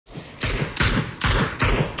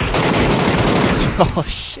Oh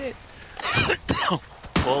shit.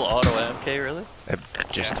 Full auto MK, really? I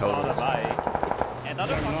just Yeah, totaled. on a bike.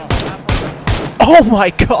 Another fucking Oh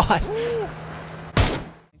my god!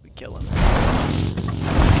 We kill him.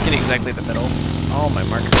 Get exactly the middle. Oh, my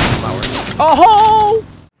marker is flower. Oh!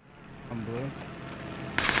 I'm blue.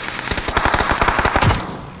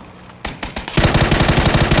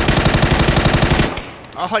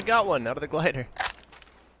 Oh, I got one out of the glider.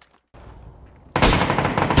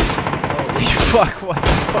 Holy fuck, what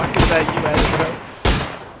the fuck is that US, bro?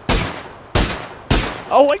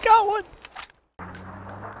 Oh, I got one!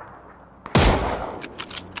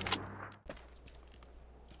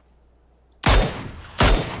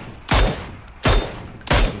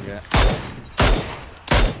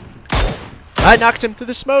 I knocked him through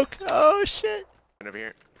the smoke! Oh shit! Over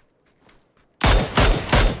here.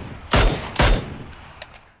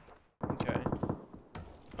 Okay.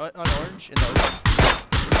 On orange, in the open.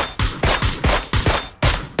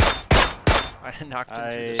 I knocked him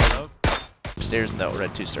through the smoke. Upstairs in the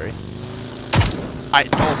red 2-story.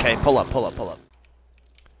 Okay, pull up.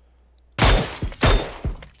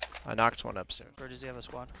 I knocked one upstairs. Or does he have a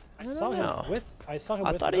squad? I saw him with. I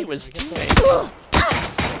thought he was teammates.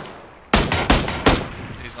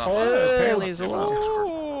 He's not Apparently he's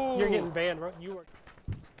alone. You're getting banned, bro. You are.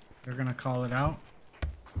 They're gonna call it out.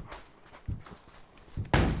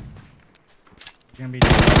 You're gonna be.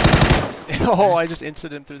 Oh, I just insta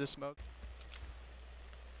him through the smoke.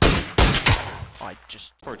 Oh, I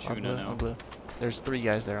just. Fortuna now. On blue. There's 3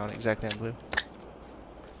 guys there on exactly on blue.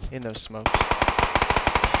 In those smokes.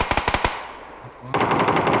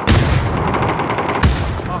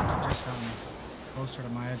 Oh, they just got me. Closer to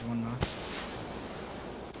my edge, one knock.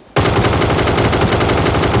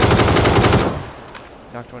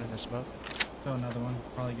 Knocked one in the smoke. Still another one.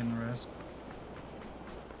 Probably getting the rest.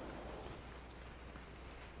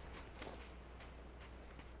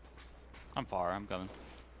 I'm far, I'm coming.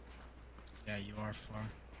 Yeah, you are far.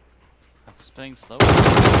 I'm just playing slow.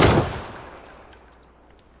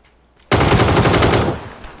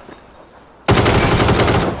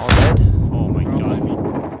 All dead. Oh my god.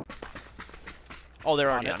 Oh,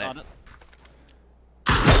 they're already on it.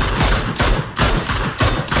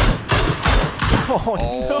 Oh,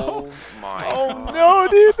 no! My Oh god. no,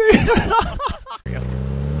 dude!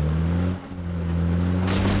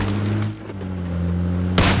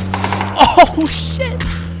 Oh shit!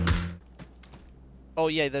 Oh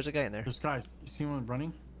yeah, there's a guy in there. There's guys. You see one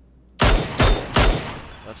running?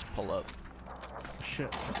 Let's pull up.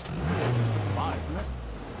 Shit. It's 5, isn't it?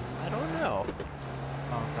 I don't know.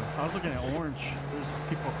 Oh, okay. I was looking at orange. There's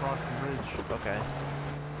people across the bridge. Okay.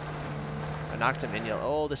 I knocked him in yellow.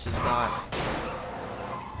 Oh, this is not.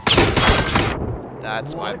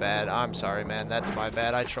 That's my bad. I'm sorry, man. That's my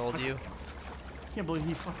bad. I trolled you. I can't believe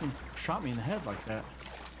he fucking shot me in the head like that.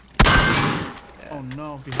 Yeah. Oh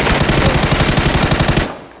no.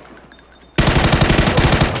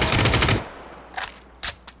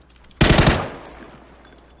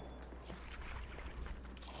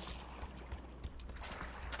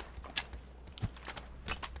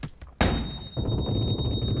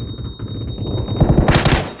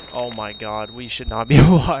 Oh my god, we should not be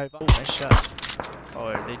alive. Oh, nice shot. Oh,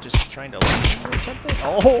 are they just trying to leave or something?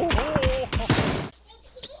 Oh!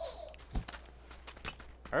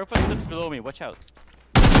 I heard footsteps below me, watch out.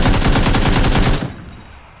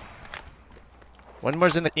 One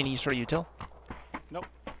more's in the East or util. Nope.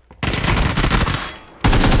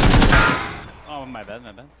 Oh, my bad,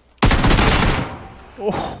 my bad.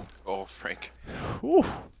 Oh! Oh, Frank. Ooh.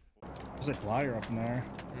 There's a glider up in there.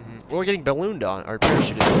 Well, we're getting ballooned on, or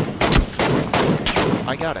parachuted.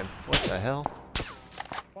 I got him. What the hell?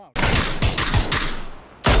 Wow.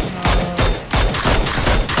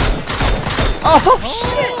 Oh,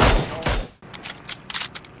 shit!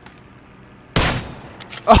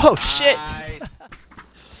 Oh, shit! Nice.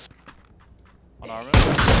 On armor.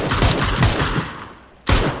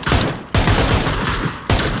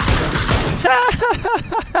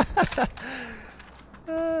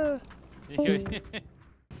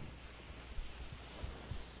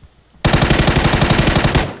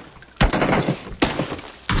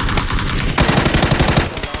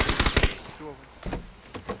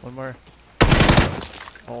 One more.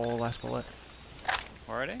 Oh, last bullet.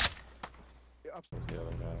 Where are they?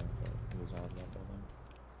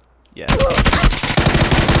 Yeah.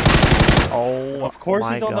 Oh, Of course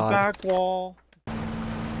my he's on God. the back wall.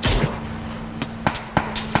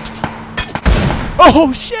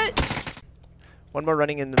 Oh, shit! One more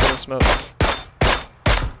running in the middle of smoke.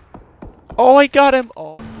 Oh, I got him!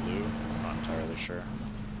 Oh. Blue. Not entirely sure.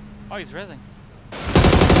 Oh, he's rezzing.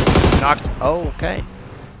 Knocked. Oh, okay.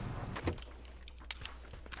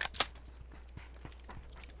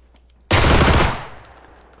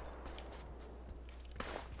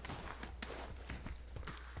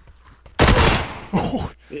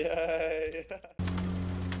 way.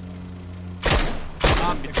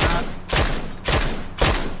 Up the grass.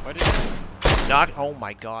 Where did you Knock. Oh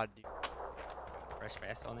my god. Dude. Fresh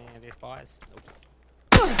vest on any of these boys? Nope.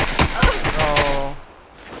 Oh.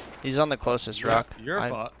 He's on the closest rock. You're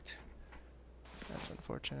fucked. That's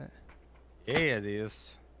unfortunate. Yeah, it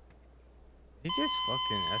is. He just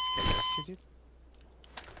fucking SKS you, dude.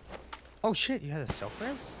 Oh shit, you had a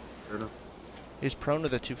self-res? Heard him. He's prone to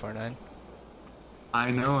the 249.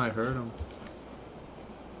 I know, I heard him.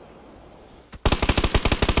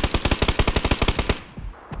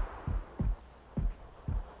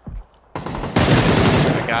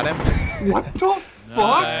 I got him. What the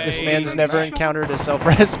fuck? This man's never encountered a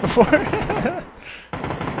self-res before.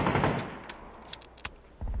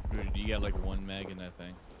 Dude, you got like 1 mag in that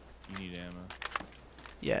thing. You need ammo.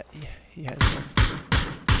 Yeah, he has one.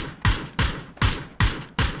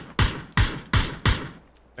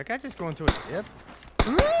 That guy just going through a dip?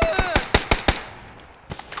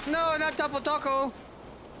 No, not double taco!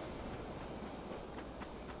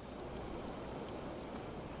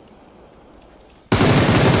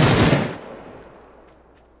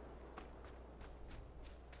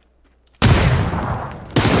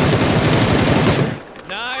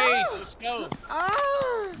 Nice! Let's go!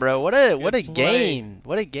 Bro, what a Good play. game.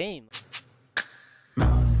 What a game.